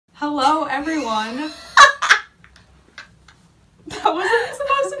Hello, everyone. That wasn't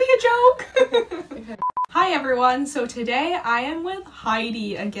supposed to be a joke. Hi, everyone. So today I am with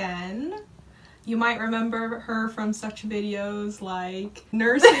Heidi again. You might remember her from such videos like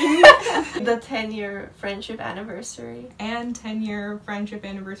nursing, the 10-year friendship anniversary, and 10-year friendship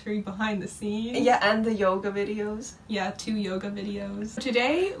anniversary behind the scenes. Yeah, and the yoga videos. Yeah, 2 yoga videos.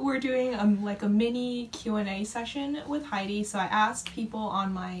 Today we're doing a mini Q&A session with Heidi. So I asked people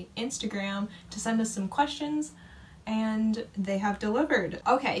on my Instagram to send us some questions, and they have delivered.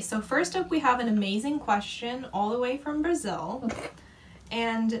 Okay, so first up we have an amazing question all the way from Brazil.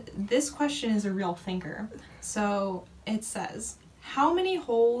 And this question is a real thinker. So it says, how many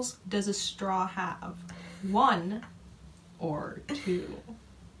holes does a straw have? 1 or 2?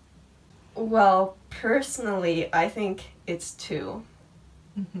 Well, personally, I think it's 2.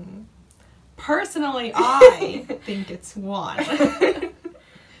 Mm-hmm. Personally, I think it's 1.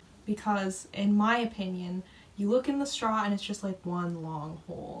 Because, in my opinion, you look in the straw and it's just like one long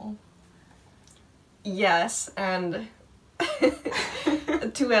hole. Yes, and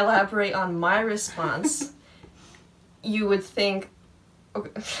to elaborate on my response, you would think,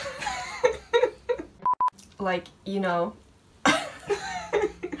 okay, like, you know, I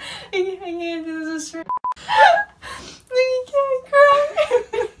can't do this. I can't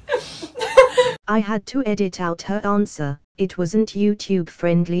cry. I had to edit out her answer. It wasn't YouTube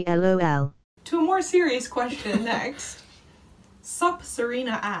friendly, lol. To a more serious question next. Sup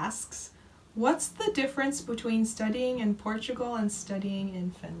Serena asks, what's the difference between studying in Portugal and studying in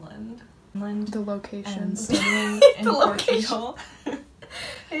Finland? The location. And studying in The Portugal.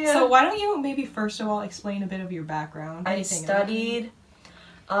 Yeah. So why don't you maybe first of all explain a bit of your background? I studied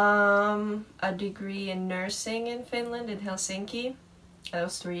a degree in nursing in Finland, in Helsinki. That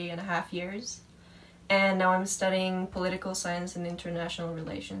was 3.5 years. And now I'm studying political science and international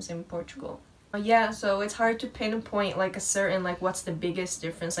relations in Portugal. Yeah, so it's hard to pinpoint like a certain, like what's the biggest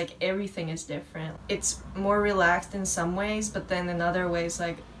difference. Like everything is different. It's more relaxed in some ways, but then in other ways,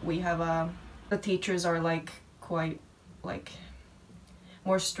 like we have the teachers are like quite like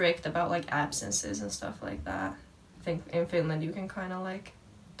more strict about like absences and stuff like that. I think in Finland you can kind of like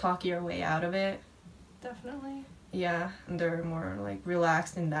talk your way out of it. Definitely. Yeah, and they're more like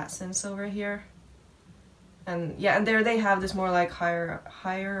relaxed in that sense over here. And yeah, and there they have this more like hierarchy.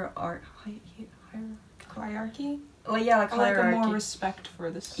 Like yeah, like Or hierarchy. like a more respect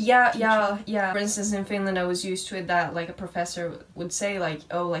for this. Yeah. teacher. For instance, in Finland, I was used to it that like a professor would say like,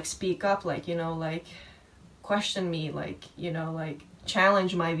 oh, like speak up, like, you know, like question me, like, you know, like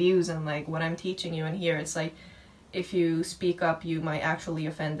challenge my views and like what I'm teaching you. And here it's like, if you speak up, you might actually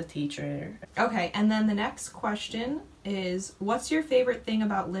offend the teacher. Okay, and then the next question is, what's your favorite thing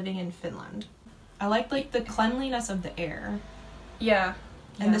about living in Finland? I like the cleanliness of the air. Yeah.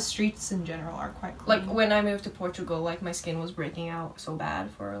 And the streets in general are quite clean. Like when I moved to Portugal, like my skin was breaking out so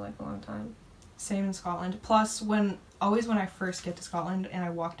bad for like a long time. Same in Scotland. Plus, when I first get to Scotland and I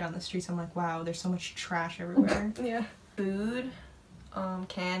walk down the streets, I'm like, wow, there's so much trash everywhere. Yeah. Food,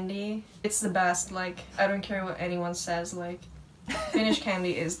 candy. It's the best. Like, I don't care what anyone says. Like, Finnish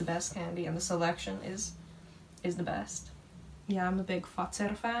candy is the best candy, and the selection is the best. Yeah, I'm a big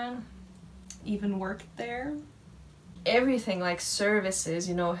Fazer fan. Even worked there. Everything, like services,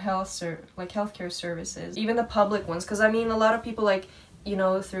 you know, healthcare services, even the public ones, because I mean a lot of people, like, you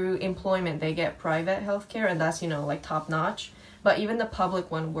know, through employment they get private healthcare and that's, you know, like top notch, but even the public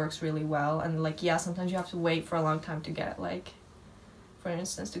one works really well. And like, yeah, sometimes you have to wait for a long time to get, like, for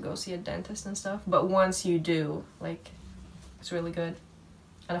instance, to go see a dentist and stuff, but once you do, like, it's really good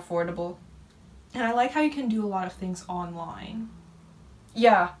and affordable. And I like how you can do a lot of things online.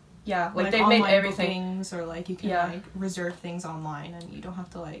 Yeah, like they made everything. Bookings, or like you can like reserve things online and you don't have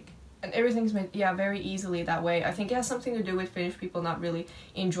to like... And everything's made, very easily that way. I think it has something to do with Finnish people not really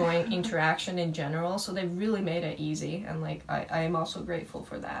enjoying interaction in general, so they really made it easy, and like I am also grateful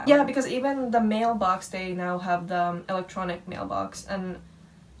for that. Yeah, because even the mailbox, they now have the electronic mailbox, and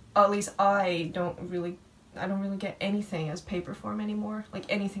at least I don't really get anything as paper form anymore. Like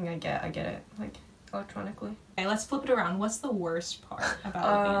anything I get it like electronically. Okay, let's flip it around. What's the worst part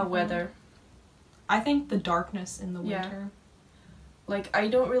about weather? I think the darkness in the winter. Yeah. Like, I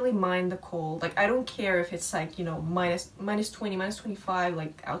don't really mind the cold. Like, I don't care if it's like, you know, minus 20, minus 25,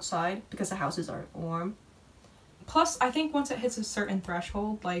 like outside, because the houses aren't warm. Plus, I think once it hits a certain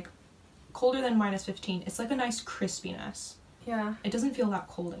threshold, like colder than minus 15, it's like a nice crispiness. Yeah. It doesn't feel that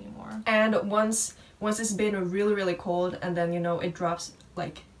cold anymore. And once it's been really, really cold, and then, you know, it drops,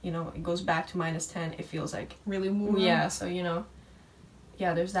 like, you know, it goes back to minus 10, it feels like really warm. Yeah, so, you know,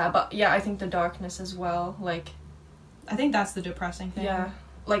 yeah, there's that. But yeah, I think the darkness as well, like, I think that's the depressing thing. Yeah.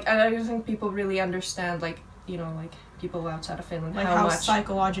 like, I don't think people really understand, like, you know, like, people outside of Finland, like how much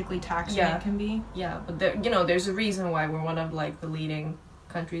psychologically taxing it can be. Yeah, but there, you know, there's a reason why we're one of, like, the leading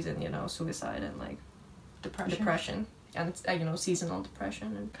countries in, you know, suicide and, like, depression. And it's, you know, seasonal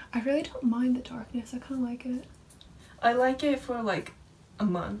depression. And I really don't mind the darkness. I kind of like it. I like it for, like, a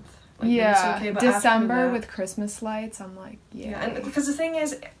month. Like, Yeah, it's okay, but December after that, with Christmas lights, I'm like, yeah. and because the thing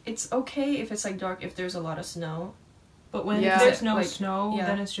is, it's okay if it's, like, dark if there's a lot of snow. But when Yeah. there's no Like, snow, yeah.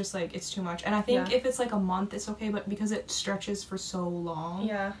 then it's just like it's too much. And I think Yeah. if it's like a month, it's okay. But because it stretches for so long,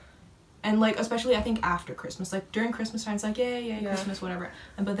 Yeah. and like especially I think after Christmas, like during Christmas time, it's like yeah, Christmas, whatever.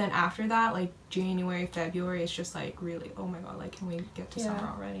 And but then after that, like January, February, it's just like really, oh my god, like can we get to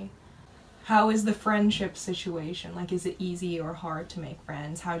summer already? How is the friendship situation? Like, is it easy or hard to make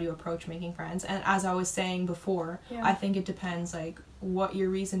friends? How do you approach making friends? And as I was saying before, I think it depends like what your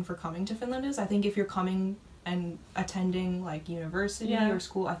reason for coming to Finland is. I think if you're coming and attending like university or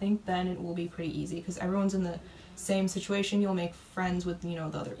school, I think then it will be pretty easy because everyone's in the same situation. You'll make friends with, you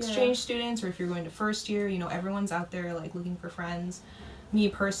know, the other exchange students, or if you're going to first year, you know, everyone's out there like looking for friends. Me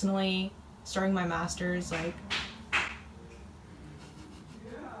personally, starting my master's, like,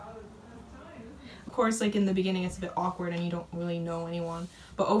 of course, like in the beginning it's a bit awkward and you don't really know anyone,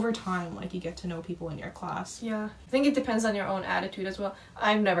 but over time, like, you get to know people in your class. Yeah. I think it depends on your own attitude as well.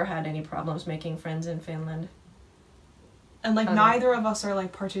 I've never had any problems making friends in Finland. And like neither of us are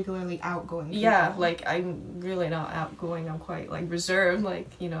like particularly outgoing people. Yeah, like I'm really not outgoing. I'm quite like reserved, like,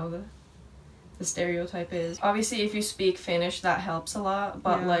 you know, the stereotype is. Obviously if you speak Finnish that helps a lot,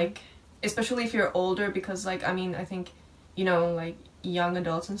 but like especially if you're older, because like I mean I think, you know, like young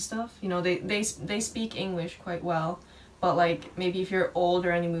adults and stuff, you know, they speak English quite well, but like maybe if you're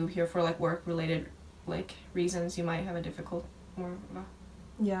older and you move here for like work related like reasons, you might have a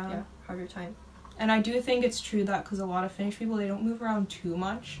harder time. And I do think it's true that because a lot of Finnish people, they don't move around too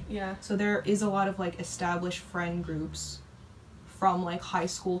much. Yeah. So there is a lot of like established friend groups from like high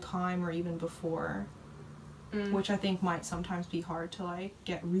school time or even before, which I think might sometimes be hard to like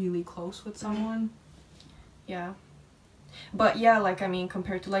get really close with someone. Yeah. But yeah, like I mean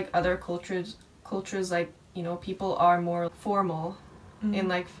compared to like other cultures like, you know, people are more formal in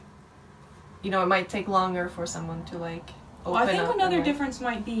like, you know, it might take longer for someone to like open I think up another and, like, difference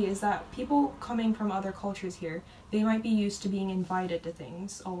might be is that people coming from other cultures here, they might be used to being invited to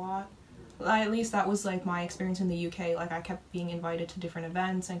things a lot. At least that was like my experience in the UK. Like I kept being invited to different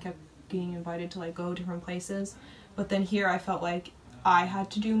events and kept being invited to like go different places. But then here I felt like I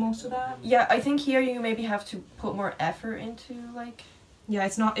had to do most of that. Yeah, I think here you maybe have to put more effort into like... Yeah,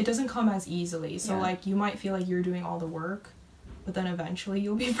 it doesn't come as easily. So like you might feel like you're doing all the work, but then eventually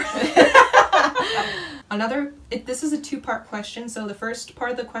you'll be friends. This is a two-part question. So the first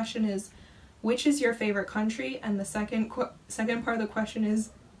part of the question is, which is your favorite country? And the second part of the question is,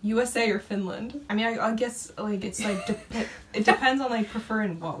 USA or Finland? I mean, I guess like it's like it depends on like prefer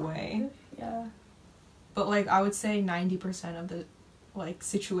in what way. Yeah. But like I would say 90% of the like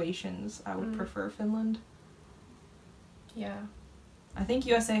situations I would prefer Finland. Yeah. I think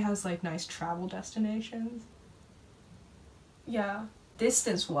USA has like nice travel destinations. Yeah.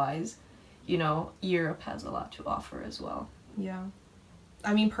 Distance-wise, you know, Europe has a lot to offer as well. Yeah.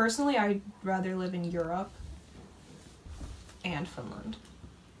 I mean, personally, I'd rather live in Europe and Finland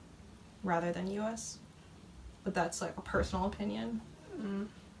rather than US. But that's like a personal opinion.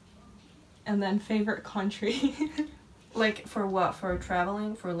 And then favorite country. Like for what? For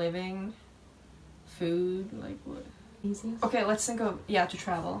traveling? For living? Food? Like what? Easiest. Okay, let's think of, to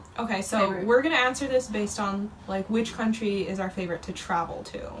travel. Okay, so Favorite. we're gonna answer this based on like which country is our favorite to travel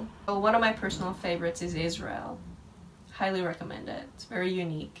to. Well, one of my personal favorites is Israel. Highly recommend it. It's very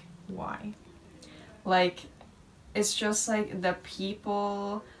unique. Why? Like, it's just like the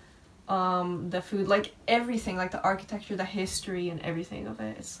people, the food, like everything, like the architecture, the history and everything of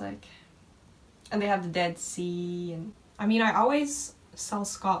it. It's like, and they have the Dead Sea and... I mean, I always sell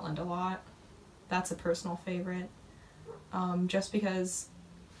Scotland a lot. That's a personal favorite. Just because,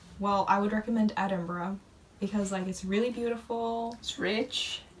 well, I would recommend Edinburgh because like it's really beautiful. It's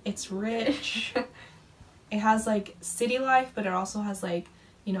rich. It's rich. It has like city life, but it also has like,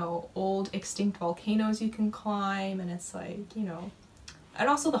 you know, old extinct volcanoes you can climb, and it's like, you know, and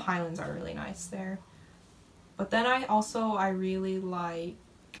also the Highlands are really nice there. But then I really like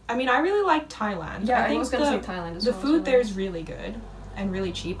Thailand. Yeah, I think was gonna say Thailand as the well. food really there is really good and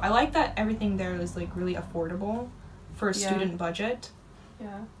really cheap. I like that everything there is like really affordable for a student budget.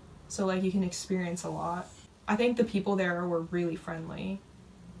 Yeah. So like you can experience a lot. I think the people there were really friendly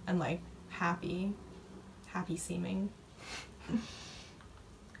and like happy seeming.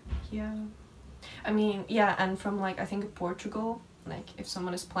 Yeah. I mean, yeah, and from like I think Portugal, like if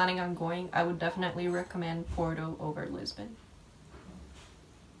someone is planning on going, I would definitely recommend Porto over Lisbon.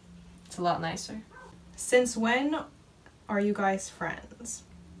 It's a lot nicer. Since when are you guys friends?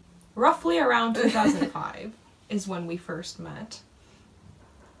 Roughly around 2005 is when we first met.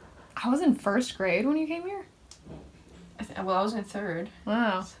 I was in first grade when you came here. I was in third.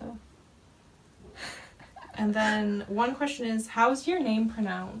 Wow. So. And then one question is, how's your name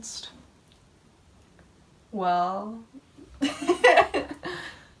pronounced? Well,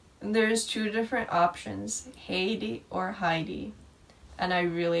 there's two different options, Heidi or Heidi. And I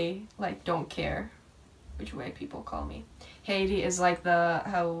really, like, don't care which way people call me. Heidi is like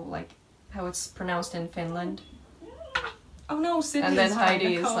how it's pronounced in Finland. Oh no, Sydney's And then trying to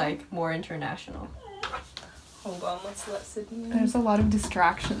Heidi is come. like more international. Hold on, let's let Sydney in. There's a lot of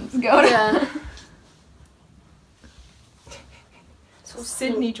distractions going on. Yeah. So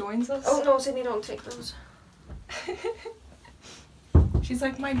Sydney joins us. Oh no, Sydney, don't take those. She's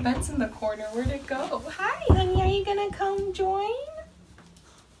like, my bed's in the corner, where'd it go? Hi, honey, are you gonna come join?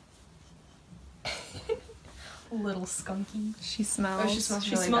 Little skunky. She smells. Oh, she smells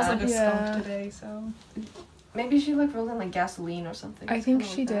She really smells bad. like a Yeah. skunk today, so. Maybe she like rolled in like gasoline or something. I It's think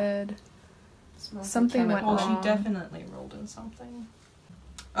kinda she like that. did. Smells Something like went Well, chemical. she definitely rolled in something.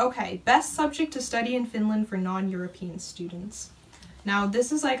 Okay, best subject to study in Finland for non-European students. Now,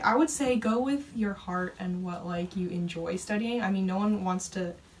 this is like, I would say go with your heart and what like you enjoy studying. I mean, no one wants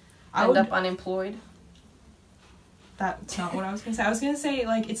to End up unemployed. That's not what I was gonna say. I was gonna say,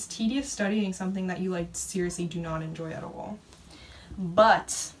 like, it's tedious studying something that you, like, seriously do not enjoy at all.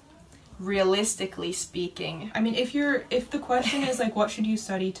 But realistically speaking, I mean, if the question is, like, what should you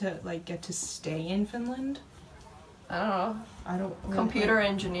study to, like, get to stay in Finland? I don't know. I don't... Computer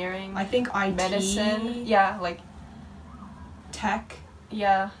engineering. I think IT... medicine. Yeah, like Tech.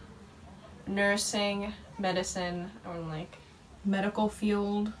 yeah. Nursing, medicine, or like Medical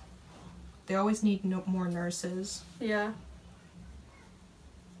field. They always need more nurses. yeah.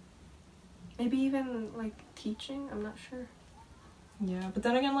 Maybe even like teaching, I'm not sure. Yeah, but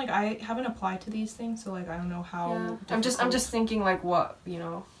then again, like, I haven't applied to these things, so, like, I don't know how... Yeah. I'm just thinking like what, you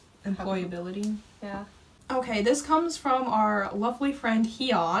know. Employability. Yeah. Okay, this comes from our lovely friend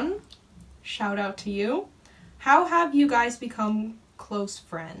Hyun. Shout out to you. How have you guys become close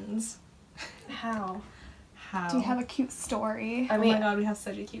friends? How? How? Do you have a cute story? I Oh mean, my god, we have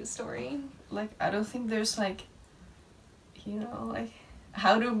such a cute story. like I don't think there's like, you know, like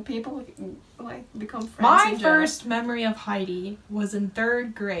how do people like become friends? My in general? first memory of Heidi was in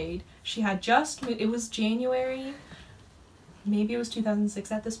 3rd grade. She had just it was January, maybe it was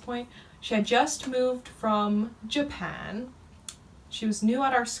 2006 at this point. She had just moved from Japan. She was new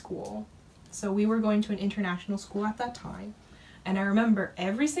at our school, so we were going to an international school at that time. And I remember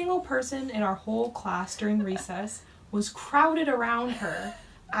every single person in our whole class during recess was crowded around her,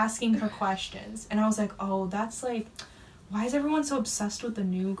 asking her questions. And I was like, oh, that's like, why is everyone so obsessed with the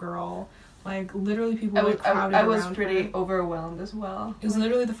new girl? Like, literally people were crowded I was around pretty her. overwhelmed as well. It was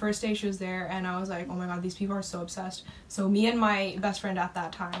literally the first day she was there, and I was like, oh my god, these people are so obsessed. So me and my best friend at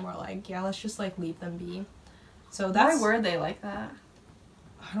that time were like, yeah, let's just, like, leave them be. So that's... Why were they like that?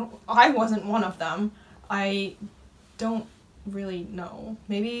 I wasn't one of them. I don't really know.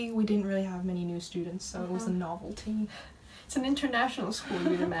 Maybe we didn't really have many new students, so it was a novelty. It's an international school,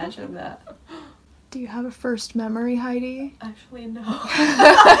 you'd imagine that. Do you have a first memory, Heidi? Actually, no.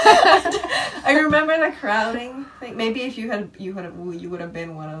 I remember the crowding thing. Maybe if you would have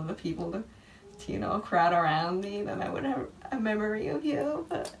been one of the people to you know, crowd around me, then I would have a memory of you.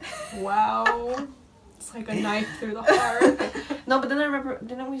 But Wow. It's like a knife through the heart. no, but then I remember,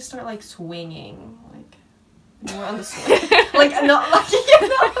 didn't we start like swinging? Like, we were on the swing. Like, not like, you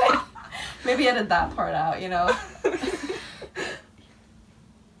know, like, maybe edit that part out, you know?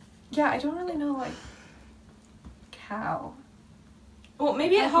 Yeah, I don't really know, like, how. Well,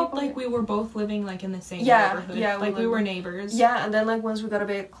 maybe it How helped, people like, we were both living, like, in the same Yeah, neighborhood. yeah, Like, we lived- were neighbors. Yeah, and then, like, once we got a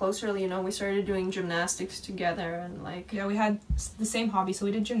bit closer, you know, we started doing gymnastics together and, like... Yeah, we had the same hobby, so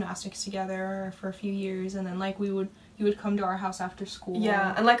we did gymnastics together for a few years, and then, like, you would come to our house after school.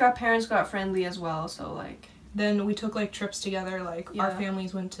 Yeah, and, like, our parents got friendly as well, so, like... Then we took, like, trips together, like, our Yeah.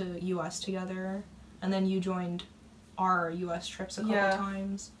 families went to US together, and then you joined our US trips a couple Yeah.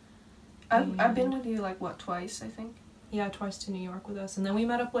 times. I've been with you, like, what, twice, I think? Yeah, twice to New York with us, and then we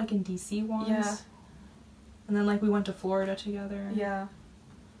met up, like, in DC once. Yeah. And then, like, we went to Florida together. Yeah.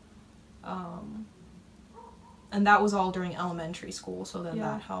 And that was all during elementary school, so then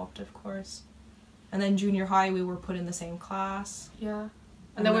Yeah. that helped, of course. And then junior high, we were put in the same class. Yeah.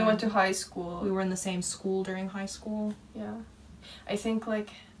 And then we went to high school. We were in the same school during high school. Yeah. I think like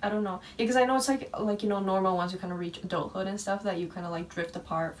I don't know because I know it's like you know normal once you kind of reach adulthood and stuff that you kind of like drift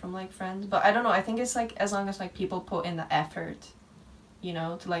apart from like friends, but I don't know, I think it's like as long as like people put in the effort, you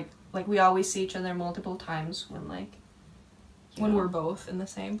know, to like we always see each other multiple times when like when we're both in the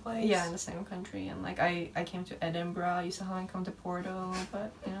same place. Yeah, in the same country. And like I came to Edinburgh, I used to have come to Porto,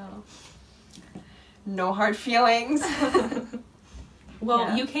 but you know, no hard feelings. Well,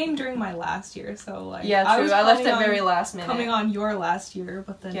 yeah. You came during my last year, so like yeah, true. I left at very last minute. Coming on your last year,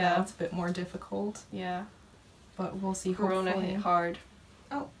 but then yeah. now it's a bit more difficult. Yeah, but we'll see. Corona hopefully. hit hard.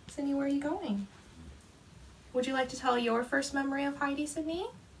 Oh, Sydney, where are you going? Would you like to tell your first memory of Heidi, Sydney?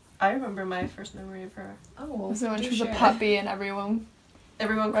 I remember my first memory of her. Oh, well, so when she was a puppy and everyone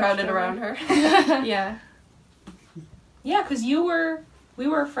crowded around her. Yeah. Yeah, because we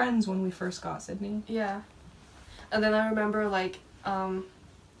were friends when we first got Sydney. Yeah. And then I remember like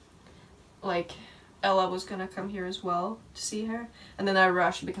Ella was gonna come here as well to see her, and then I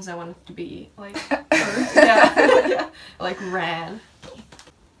rushed because I wanted to be like her. Yeah. Yeah. Like ran.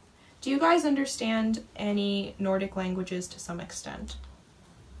 Do you guys understand any Nordic languages to some extent?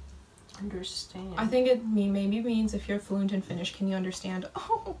 Understand. I think it maybe means if you're fluent in Finnish, can you understand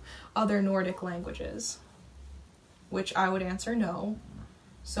other Nordic languages? Which I would answer no.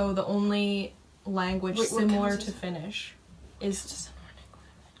 So the only language similar to Finnish is just a Nordic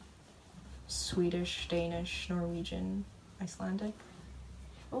language. Swedish, Danish, Norwegian, Icelandic.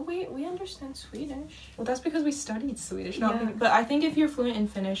 Well, we understand Swedish. Well, that's because we studied Swedish. Yeah. But I think if you're fluent in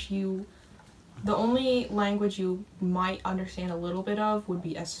Finnish, the only language you might understand a little bit of would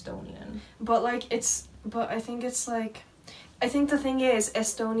be Estonian. But I think it's like, I think the thing is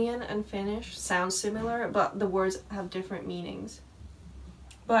Estonian and Finnish sound similar, but the words have different meanings.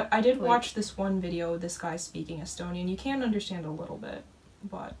 But I did watch this one video, this guy speaking Estonian. You can understand a little bit,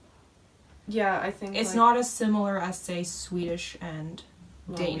 but yeah, I think it's not as similar as say Swedish and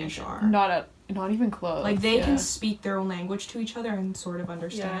Danish are. Not even close. Like they can speak their own language to each other and sort of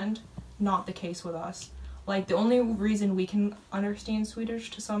understand. Yeah. Not the case with us. Like the only reason we can understand Swedish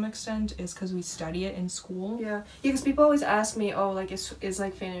to some extent is because we study it in school. Yeah, because people always ask me, oh, like is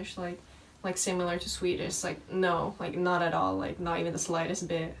like Finnish like similar to Swedish? Like no, like not at all. Like not even the slightest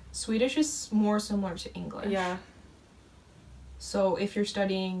bit. Swedish is more similar to English. Yeah. So if you're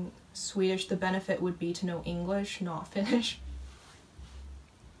studying Swedish, the benefit would be to know English, not Finnish.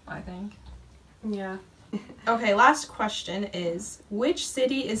 I think. Yeah. Okay, last question is, which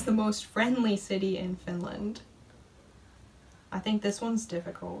city is the most friendly city in Finland? I think this one's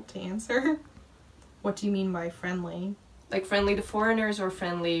difficult to answer. What do you mean by friendly? Like friendly to foreigners or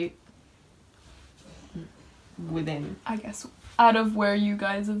friendly within? I guess out of where you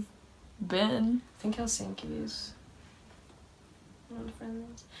guys have been. I think Helsinki is one of the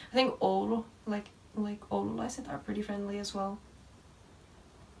friendliest. I think Oulu, like Oululaiset are pretty friendly as well.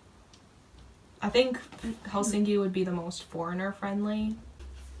 I think Helsinki would be the most foreigner friendly.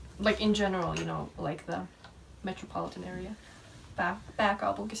 Like in general, you know, like the metropolitan area.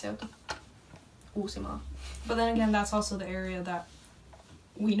 Pääkaupunkiseutu. Uusimaa. But then again, that's also the area that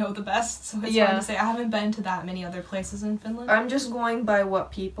we know the best, so it's Yeah. hard to say. I haven't been to that many other places in Finland. I'm just going by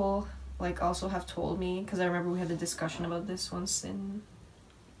what people like also have told me, because I remember we had a discussion about this once in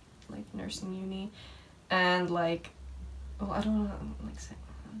like nursing uni, and like, well, I don't know, like say,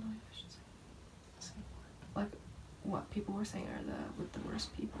 I don't know if I should say like what people were saying are the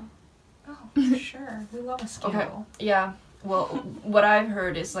worst people. Oh, sure. We love a scandal. Okay. Yeah. Well, what I've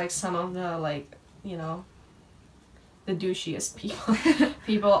heard is like some of the like, you know, the douchiest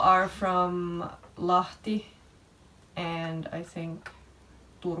people are from Lahti and I think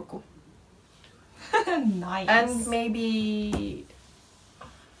Turku. Nice. And maybe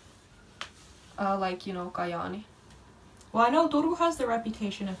like, you know, Kajaani. Well, I know Turku has the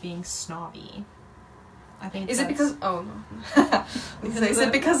reputation of being snobby. I think. Is it because? Oh no. Is of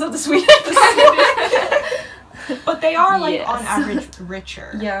it because of the Swedish? But they are like Yes. on average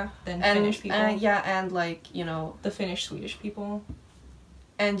richer. Yeah. Than And Finnish people. yeah, and like, you know, The Finnish Swedish people.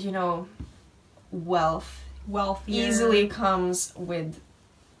 and you know, wealth Wealthier. easily comes with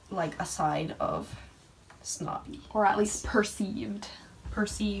like a side of snobby. Or at least perceived.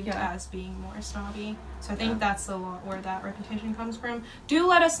 Perceived Yeah. as being more snobby. So I think Yeah. that's a lot where that reputation comes from. Do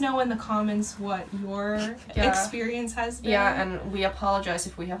let us know in the comments what your experience has been. Yeah, and we apologize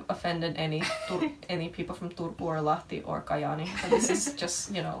if we have offended any people from Turku or Lahti or Kajaani. But this is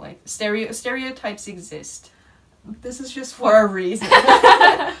just, you know, like stereotypes exist. This is just For a reason.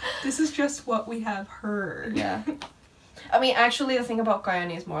 This is just what we have heard. Yeah. I mean, actually, the thing about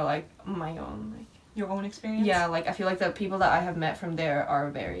Kajaani is more like my own, like. Your own experience? Yeah, like, I feel like the people that I have met from there are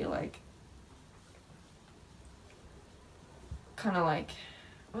very, like, kind of like,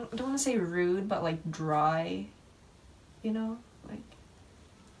 I don't want to say rude, but like dry, you know,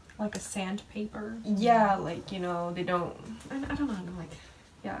 like a sandpaper. Yeah, like, you know, they don't, I don't know, like,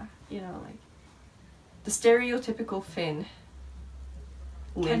 yeah, you know, like the stereotypical Finn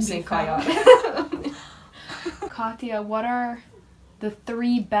lives in Kajana. Katja, what are the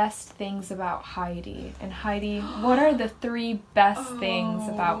 3 best things about Heidi? And Heidi, what are the 3 best things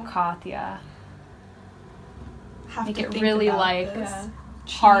about Katja? Have Make to it think really about like this.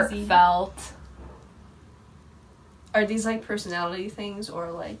 heartfelt. Are these like personality things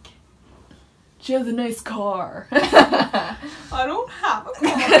or like... She has a nice car. I don't have a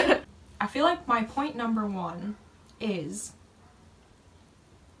car. I feel like my point number 1 is...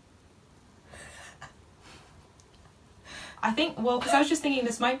 I think, well, because I was just thinking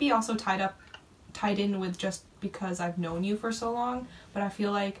this might be also tied in with just because I've known you for so long, but I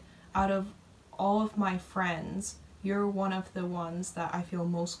feel like out of all of my friends, you're one of the ones that I feel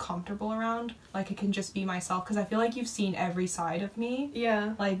most comfortable around. Like, I can just be myself, because I feel like you've seen every side of me.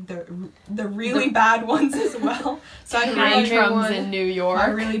 Yeah. Like, the really bad ones as well. So I feel like Tantrums in New York. my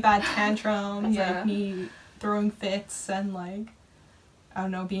really bad tantrums, Yeah. like me throwing fits and, like, I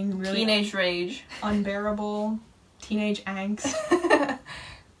don't know, being really... Teenage rage. unbearable. Teenage angst.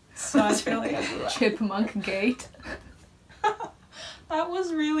 So I feel like Chipmunk gate. that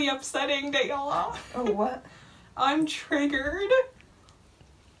was really upsetting, Dayla. Oh, what? I'm triggered.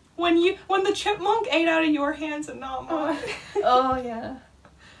 When the chipmunk ate out of your hands and not mine. Oh, yeah.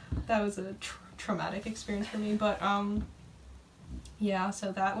 That was a traumatic experience for me, but yeah,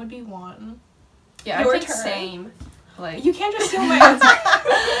 so that would be 1. Yeah, Your I think turn. same. Like... You can't just steal my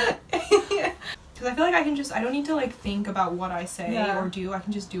answer. Because I feel like I don't need to like think about what I say or do. I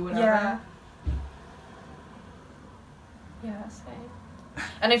can just do whatever. Yeah. Yeah, same.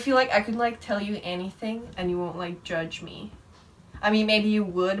 And I feel like I could like tell you anything and you won't like judge me. I mean, maybe you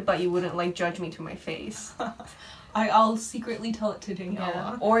would, but you wouldn't like judge me to my face. I'll secretly tell it to Daniela.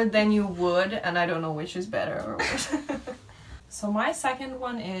 Yeah. Or then you would, and I don't know which is better or worse. So my second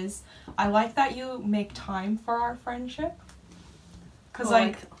one is, I like that you make time for our friendship. Because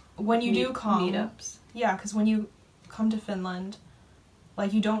like when you do come... Meetups. Yeah, because when you come to Finland,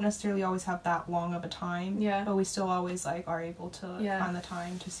 like, you don't necessarily always have that long of a time. Yeah. But we still always, like, are able to find the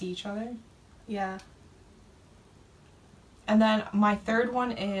time to see each other. Yeah. And then my third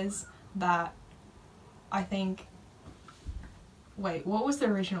one is that I think... Wait, what was the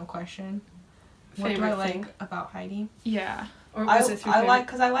original question? What do I like about Heidi? Yeah. Or was it through I like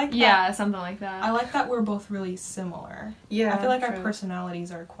that. Yeah, something like that. I like that we're both really similar. Yeah, I feel like true. our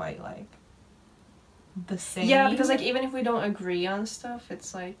personalities are quite like the same. Yeah, because like even if we don't agree on stuff,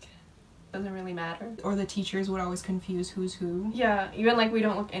 it's like doesn't really matter. Or the teachers would always confuse who's who. Yeah, even like we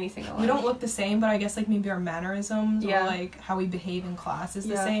don't look anything alike. We don't look the same, but I guess like maybe our mannerisms Yeah. or like how we behave in class is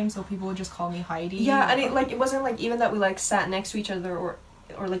the same, so people would just call me Heidi. Yeah, and it wasn't like even that we like sat next to each other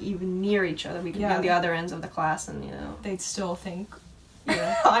or like even near each other. We could be on the other ends of the class, and you know they'd still think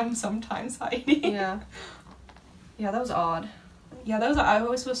I'm sometimes Heidi. Yeah. Yeah, that was odd. Yeah, that was. I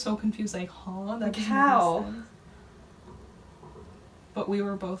always was so confused. Like, huh? That Like doesn't how? make sense. But we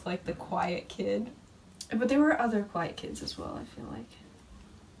were both like the quiet kid. But there were other quiet kids as well, I feel like.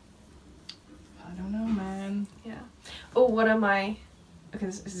 I don't know, man. Yeah. Oh, one of my... Okay,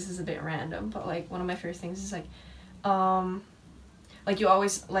 this is a bit random, but like one of my favorite things is like you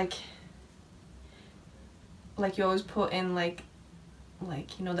always like you always put in like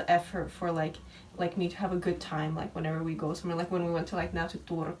you know the effort for like me to have a good time, like whenever we go somewhere, like when we went to like now to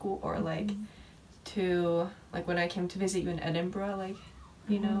Turku or like to like when I came to visit you in Edinburgh, like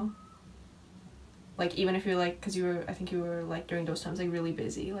you know, like even if you're like, because I think you were like during those times like really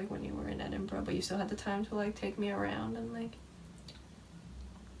busy, like when you were in Edinburgh, but you still had the time to like take me around and like,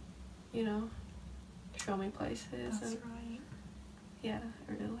 you know, show me places. That's and, right. yeah,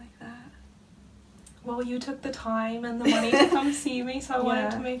 I really like that. Well, you took the time and the money to come see me, so I wanted Yeah.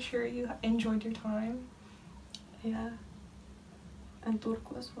 to make sure you enjoyed your time. Yeah. And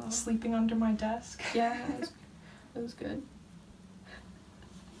Turku as well. Sleeping under my desk. Yeah, it was good.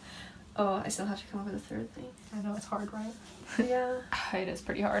 Oh, I still have to come up with a third thing. I know, it's hard, right? Yeah. It is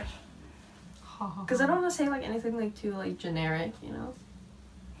pretty hard. Because I don't want to say like anything like too like generic, you know?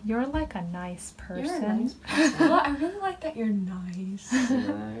 You're like a nice person. You're a nice person. Well, I really like that you're nice.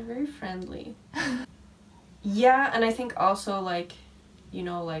 Yeah, you're very friendly. Yeah, and I think also like, you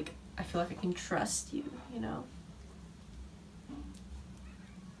know, like I feel like I can trust you, you know?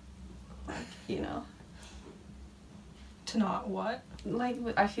 Like, you know. To not what? Like,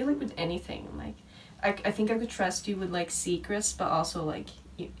 I feel like with anything, like, I think I could trust you with, like, secrets, but also, like,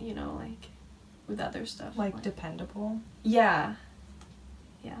 you know, like, with other stuff. Like dependable. Yeah.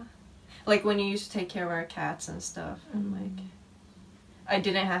 Yeah. Like when you used to take care of our cats and stuff, and like I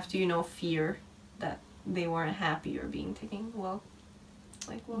didn't have to, you know, fear that they weren't happy or being taken well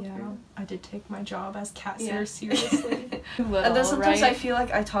care of. I did take my job as cat Yeah. sitter seriously. And then sometimes right? I feel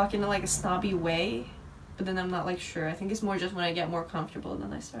like I talk in like a snobby way, but then I'm not like sure. I think it's more just when I get more comfortable,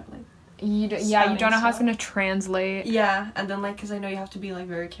 then I start like You don't know how it's gonna translate. yeah, and then like because I know you have to be like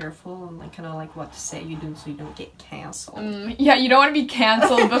very careful and like kind of like what to say you do so you don't get canceled. Yeah, you don't want to be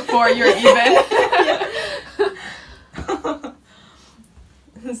canceled before you're even.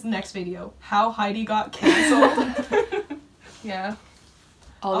 This next video, how Heidi got canceled. Yeah.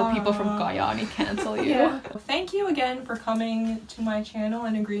 All the people from Guyana cancel you. Yeah. Thank you again for coming to my channel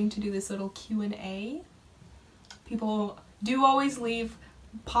and agreeing to do this little Q&A. People do always leave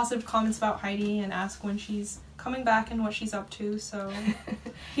positive comments about Heidi and ask when she's coming back and what she's up to, so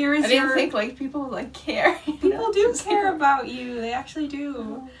here is I didn't think like people like care. People do care about you, they actually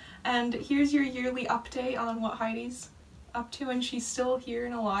do. And here's your yearly update on what Heidi's up to, and she's still here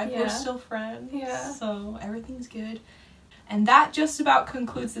and alive. Yeah. We're still friends. Yeah. So everything's good. And that just about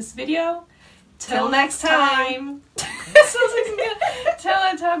concludes this video. Till next time. This was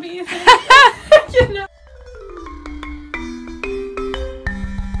Tell it, Tabby. you know.